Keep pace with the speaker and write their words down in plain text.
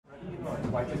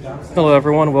Hello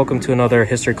everyone, welcome to another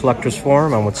History Collectors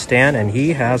Forum. I'm with Stan and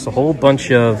he has a whole bunch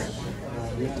of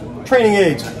training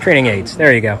aids. Training aids,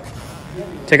 there you go.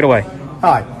 Take it away.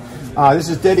 Hi, this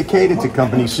is dedicated to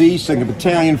Company C, 2nd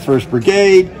Battalion, 1st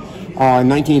Brigade. In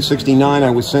 1969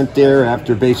 I was sent there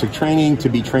after basic training to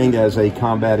be trained as a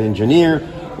combat engineer,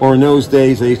 or in those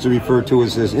days they used to refer to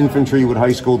us as infantry with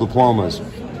high school diplomas.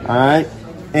 Alright,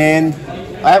 and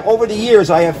over the years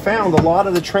I have found a lot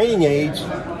of the training aids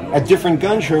at different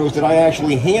gun shows that I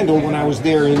actually handled when I was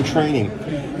there in training.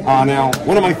 Now,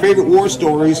 one of my favorite war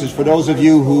stories is for those of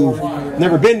you who've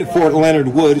never been to Fort Leonard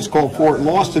Wood. It's called Fort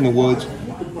Lost in the Woods,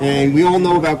 and we all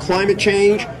know about climate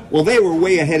change. Well, they were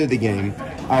way ahead of the game.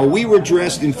 We were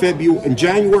dressed in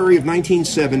January of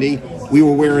 1970. We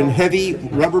were wearing heavy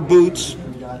rubber boots,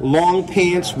 long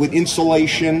pants with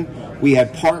insulation. We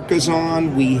had parkas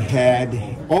on. We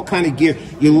had all kind of gear.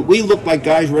 We looked like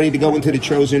guys ready to go into the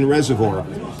Chosin Reservoir,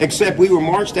 except we were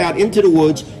marched out into the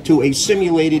woods to a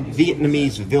simulated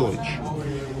Vietnamese village,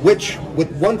 which, with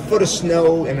 1 foot of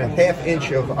snow and a ½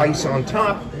 inch of ice on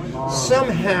top,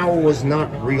 somehow was not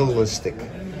realistic.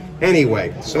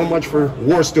 Anyway, so much for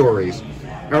war stories.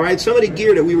 All right, some of the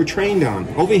gear that we were trained on.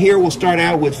 Over here, we'll start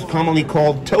out with commonly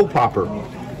called toe popper,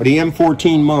 or the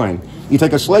M14 Mine. You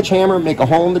take a sledgehammer, make a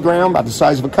hole in the ground about the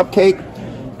size of a cupcake.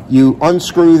 You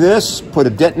unscrew this, put a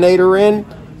detonator in,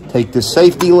 take the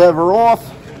safety lever off,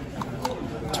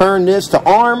 turn this to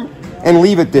arm, and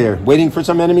leave it there, waiting for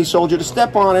some enemy soldier to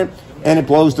step on it, and it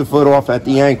blows the foot off at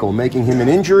the ankle, making him an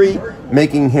injury,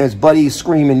 making his buddies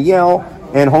scream and yell,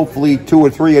 and hopefully 2 or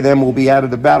 3 of them will be out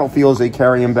of the battlefield as they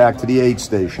carry him back to the aid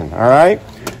station. All right?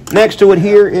 Next to it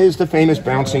here is the famous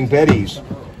bouncing Bettys,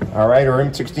 all right, or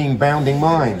M16 bounding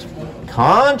mines.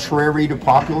 Contrary to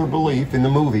popular belief in the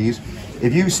movies,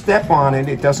 if you step on it,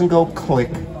 it doesn't go click,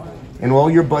 and all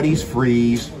your buddies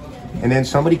freeze, and then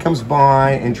somebody comes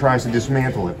by and tries to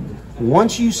dismantle it.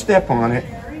 Once you step on it,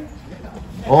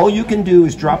 all you can do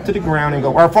is drop to the ground and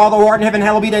go, "Our Father who art in heaven,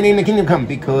 hallowed be thy name, the kingdom come,"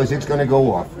 because it's going to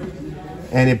go off.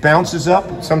 And it bounces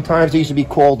up. Sometimes it used to be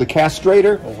called the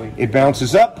castrator. It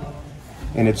bounces up,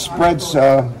 and it spreads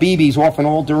BBs off in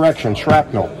all directions,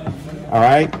 shrapnel. All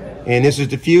right? And this is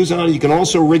the fuse on it. You can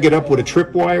also rig it up with a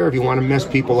tripwire if you want to mess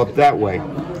people up that way.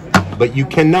 But you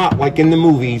cannot, like in the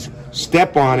movies,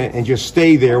 step on it and just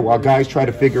stay there while guys try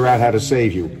to figure out how to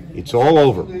save you. It's all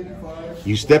over.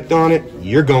 You stepped on it,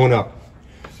 you're going up.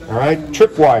 All right?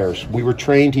 Tripwires. We were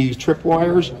trained to use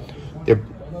tripwires.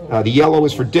 The yellow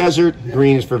is for desert,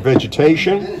 green is for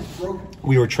vegetation.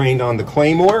 We were trained on the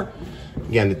Claymore.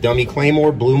 Again, the dummy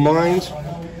Claymore, blue mines.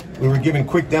 We were given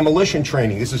quick demolition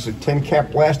training. This is a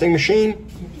 10-cap blasting machine.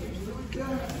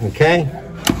 Okay.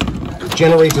 It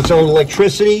generates its own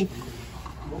electricity.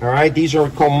 All right. These are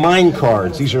called mine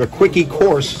cards. These are a quickie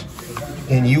course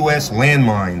in U.S.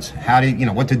 landmines. How to,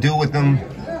 what to do with them,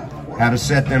 how to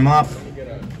set them up.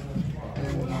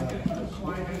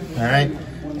 All right.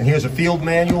 And here's a field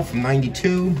manual from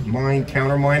 '92, mine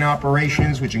counter-mine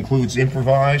operations, which includes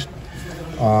improvised.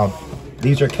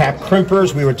 These are cap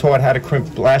crimpers. We were taught how to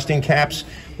crimp blasting caps,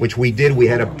 which we did. We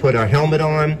had to put a helmet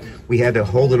on. We had to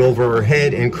hold it over our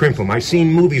head and crimp them. I've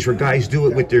seen movies where guys do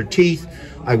it with their teeth.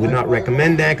 I would not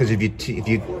recommend that, because if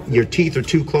your teeth are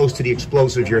too close to the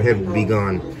explosives, your head will be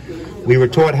gone. We were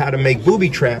taught how to make booby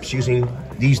traps using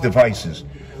these devices.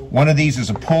 One of these is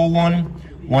a pull one.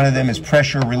 One of them is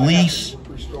pressure release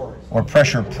or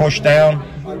pressure push down.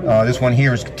 This one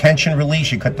here is tension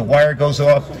release. You cut the wire, it goes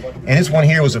off. And this one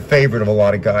here was a favorite of a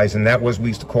lot of guys, and that was, we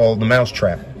used to call the mouse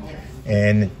trap.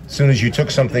 And as soon as you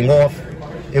took something off,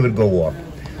 it would go off.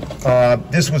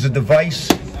 This was a device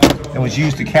that was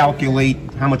used to calculate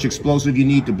how much explosive you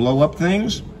need to blow up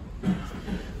things.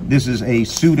 This is a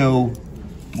pseudo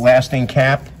blasting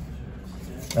cap.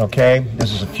 Okay,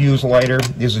 this is a fuse lighter.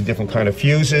 These are different kind of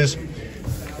fuses.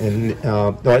 And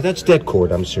that's dead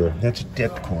cord, I'm sure. That's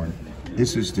dead cord.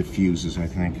 This is the fuses, I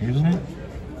think, isn't it?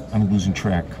 I'm losing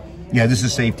track. Yeah, this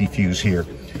is safety fuse here.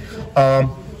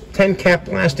 10-cap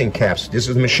blasting caps. This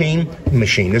is the machine.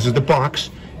 This is the box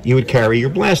you would carry your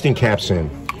blasting caps in.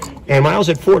 And when I was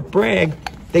at Fort Bragg,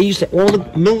 all the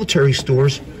military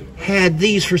stores had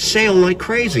these for sale like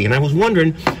crazy. And I was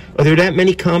wondering, are there that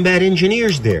many combat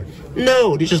engineers there?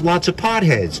 No, there's just lots of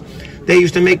potheads. They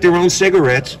used to make their own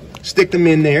cigarettes, stick them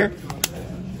in there,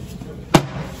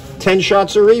 10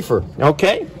 shots of reefer.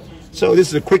 Okay, so this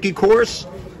is a quickie course,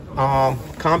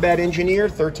 combat engineer,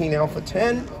 13 Alpha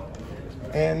 10,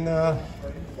 and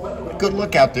good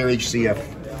luck out there, HCF.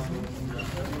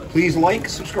 Please like,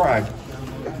 subscribe.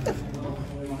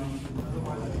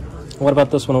 What about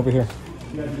this one over here?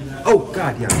 Oh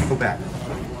God, yeah, go back.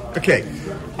 Okay,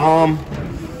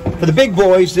 For the big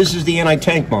boys, this is the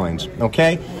anti-tank mines,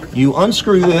 okay? You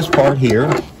unscrew this part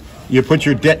here, you put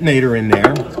your detonator in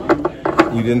there,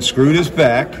 you then screw this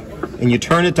back, and you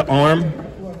turn it to arm,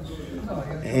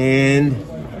 and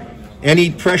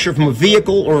any pressure from a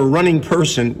vehicle or a running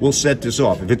person will set this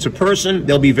off. If it's a person,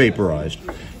 they'll be vaporized.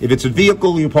 If it's a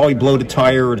vehicle, you'll probably blow the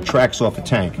tire or the tracks off the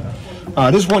tank.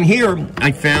 This one here,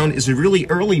 I found, is a really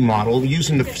early model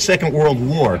used in the Second World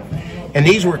War. And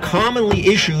these were commonly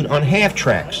issued on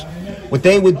half-tracks. What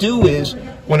they would do is,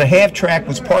 when a half-track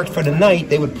was parked for the night,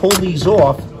 they would pull these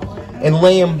off and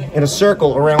lay them in a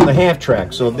circle around the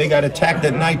half-track. So if they got attacked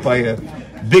at night by a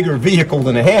bigger vehicle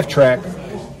than a half-track,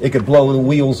 it could blow the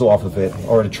wheels off of it,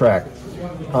 or the track.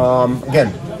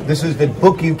 Again, this is the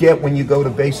book you get when you go to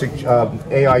basic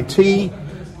AIT.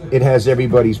 It has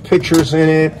everybody's pictures in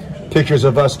it, pictures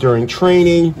of us during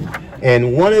training.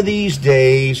 And one of these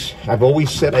days, I've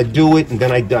always said I'd do it, and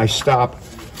then I stop.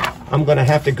 I'm going to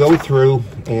have to go through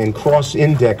and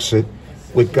cross-index it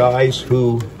with guys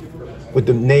who, with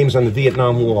the names on the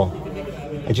Vietnam Wall.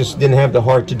 I just didn't have the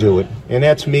heart to do it. And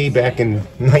that's me back in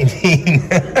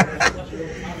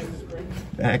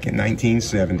back in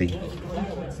 1970.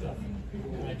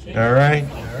 All right?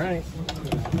 All right.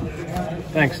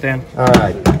 Thanks, Dan. All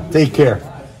right. Take care.